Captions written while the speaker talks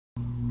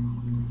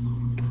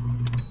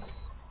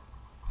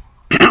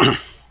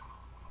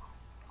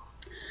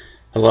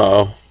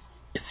Hello,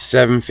 it's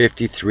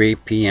 7:53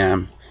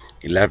 p.m.,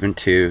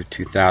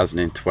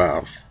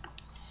 11/2/2012.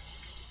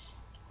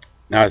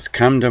 Now it's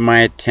come to my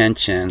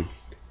attention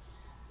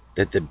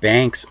that the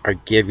banks are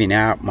giving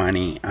out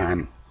money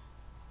on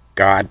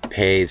God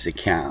Pays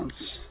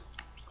accounts.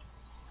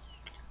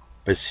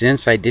 But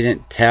since I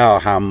didn't tell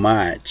how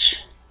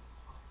much,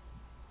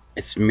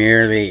 it's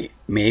merely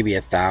maybe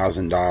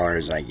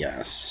 $1,000, I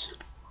guess.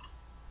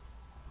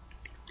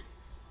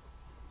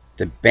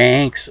 The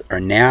banks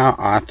are now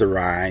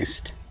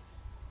authorized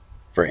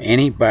for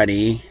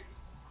anybody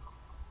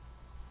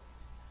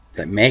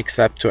that makes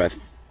up to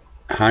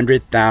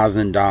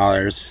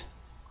 $100,000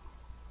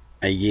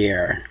 a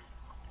year,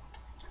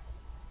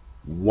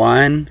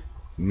 $1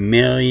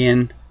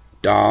 million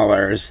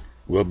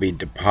will be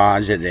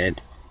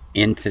deposited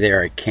into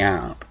their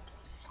account.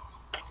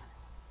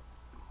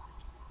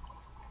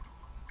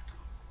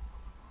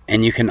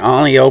 And you can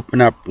only open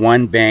up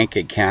one bank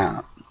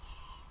account.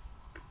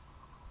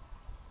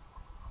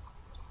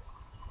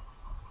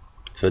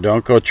 So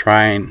don't go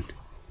try and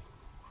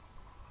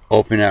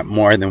open up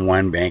more than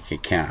one bank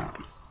account.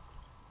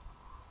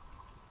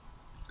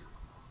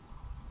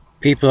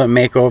 People that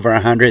make over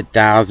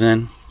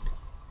 100,000,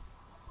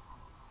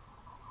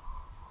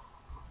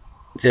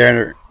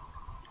 they're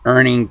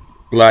earning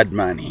blood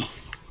money.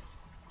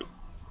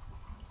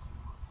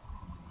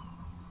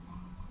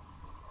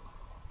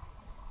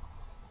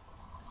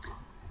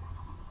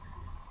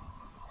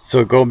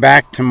 So go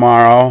back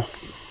tomorrow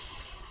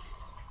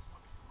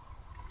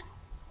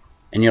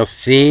and you'll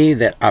see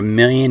that $1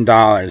 million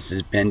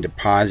has been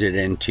deposited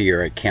into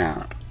your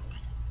account.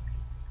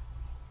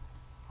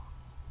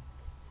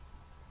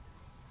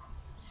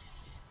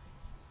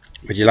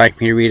 Would you like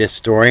me to read a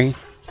story?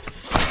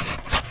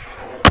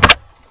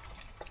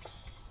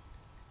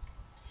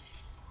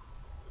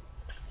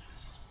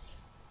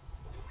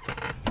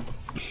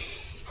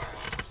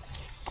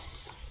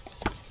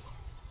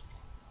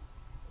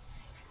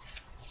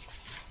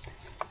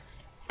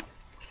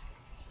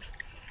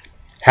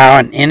 How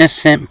an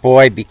innocent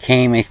boy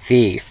became a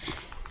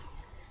thief.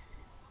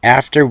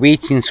 After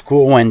reaching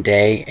school one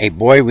day, a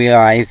boy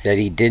realized that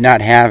he did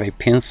not have a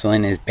pencil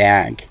in his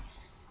bag.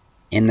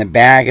 In the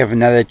bag of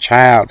another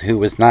child who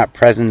was not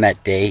present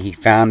that day, he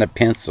found a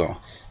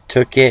pencil,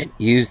 took it,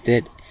 used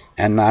it,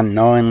 and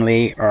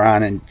unknowingly or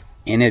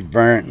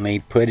inadvertently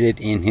put it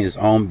in his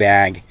own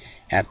bag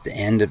at the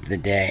end of the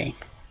day.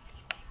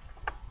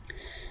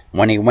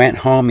 When he went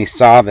home, he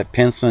saw the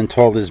pencil and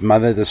told his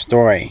mother the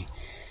story.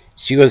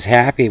 She was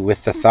happy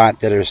with the thought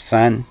that her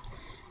son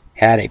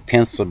had a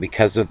pencil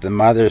because of the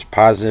mother's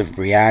positive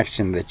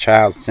reaction. The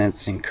child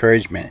sensed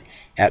encouragement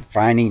at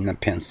finding the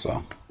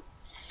pencil.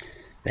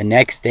 The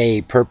next day,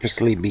 he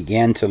purposely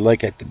began to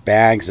look at the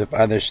bags of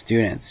other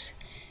students.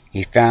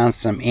 He found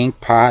some ink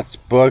pots,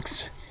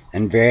 books,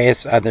 and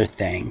various other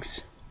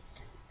things.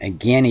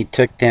 Again, he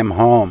took them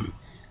home,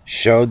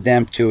 showed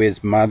them to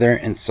his mother,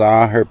 and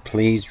saw her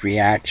pleased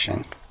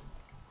reaction.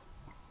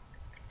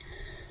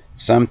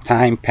 Some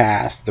time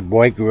passed. The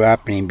boy grew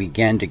up and he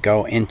began to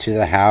go into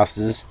the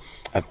houses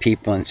of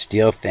people and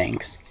steal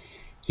things.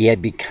 He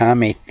had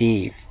become a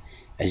thief.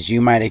 As you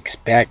might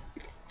expect,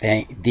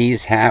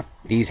 these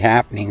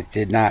happenings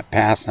did not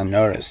pass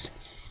unnoticed.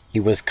 He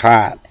was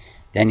caught.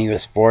 Then he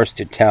was forced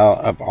to tell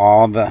of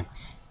all the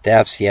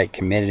thefts he had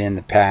committed in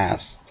the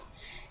past.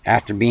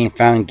 After being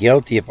found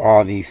guilty of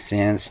all these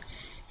sins,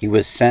 he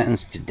was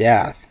sentenced to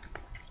death.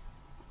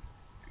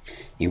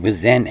 He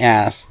was then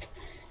asked,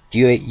 "Do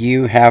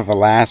you have a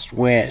last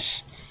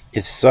wish?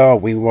 If so,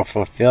 we will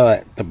fulfill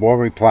it." The boy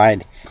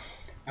replied,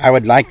 "I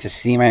would like to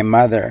see my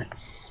mother."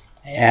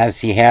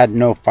 As he had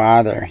no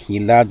father, he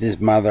loved his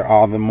mother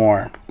all the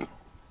more.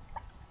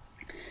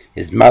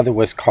 His mother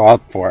was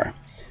called for.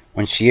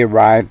 When she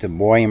arrived, the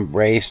boy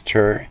embraced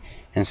her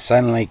and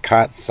suddenly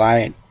caught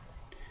sight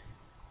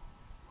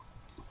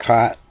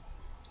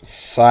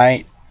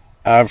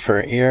of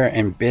her ear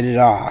and bit it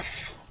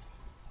off.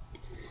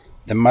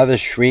 The mother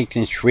shrieked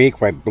and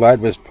shrieked while blood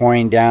was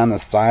pouring down the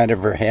side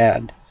of her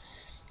head.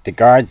 The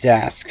guards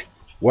asked,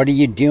 "What are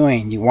you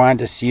doing? You wanted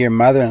to see your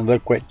mother, and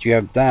look what you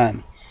have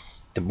done."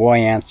 The boy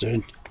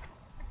answered,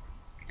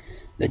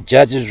 "The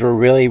judges were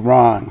really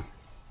wrong.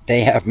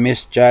 They have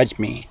misjudged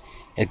me.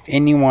 If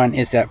anyone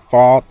is at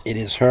fault, it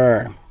is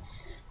her.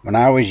 When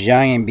I was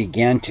young and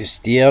began to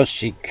steal,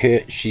 she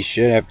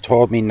should have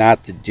told me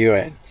not to do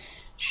it.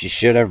 She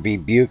should have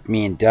rebuked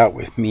me and dealt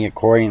with me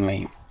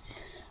accordingly.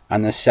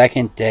 On the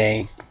second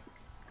day,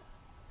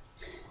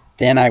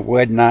 then I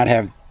would not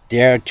have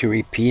dared to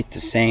repeat the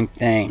same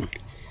thing.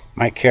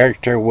 My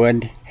character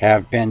would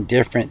have been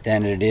different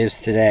than it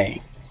is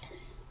today.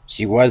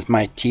 She was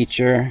my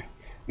teacher,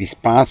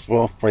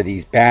 responsible for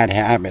these bad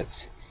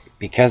habits.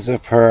 Because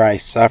of her, I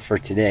suffer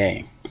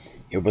today.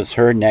 It was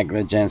her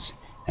negligence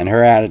and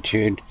her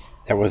attitude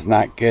that was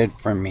not good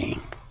for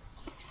me."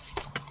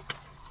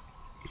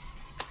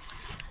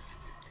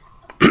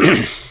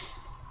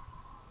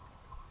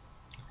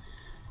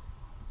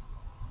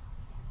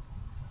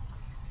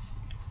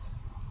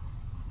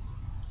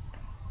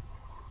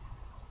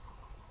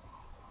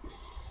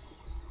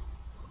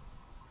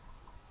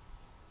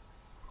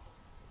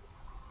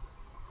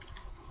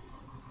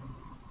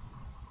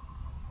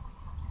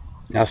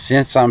 Now,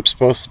 since I'm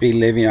supposed to be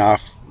living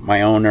off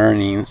my own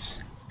earnings,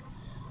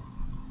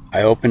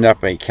 I opened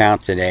up an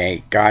account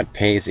today, God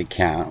Pays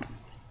account.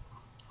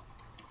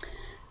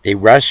 They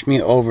rushed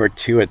me over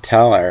to a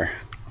teller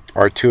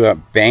or to a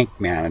bank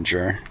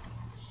manager,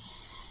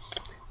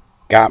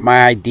 got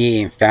my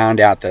ID, and found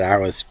out that I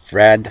was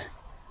Fred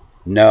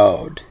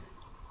Noad.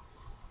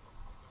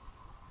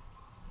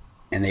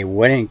 And they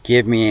wouldn't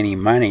give me any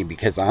money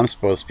because I'm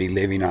supposed to be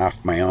living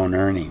off my own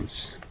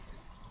earnings.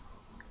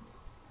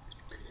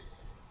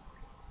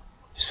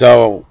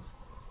 So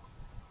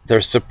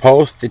they're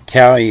supposed to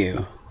tell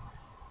you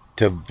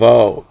to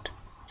vote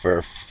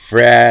for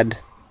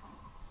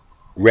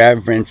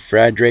Reverend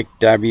Frederick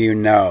W.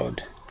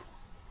 Noad.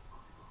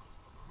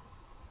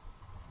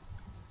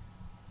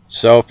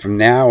 So from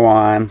now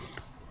on,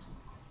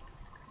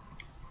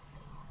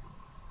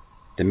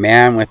 the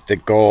man with the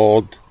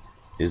gold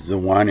is the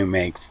one who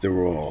makes the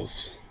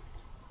rules.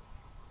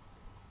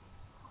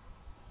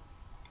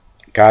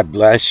 God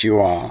bless you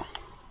all.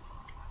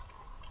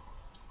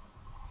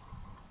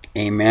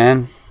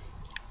 Amen.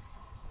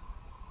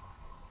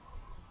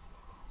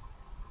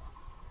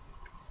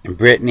 And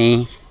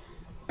Brittany,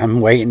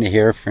 I'm waiting to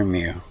hear from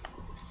you.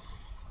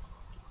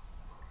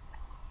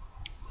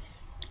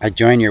 I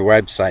joined your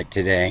website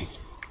today.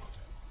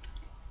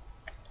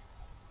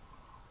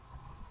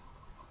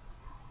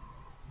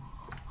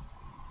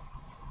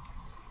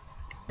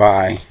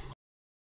 Bye.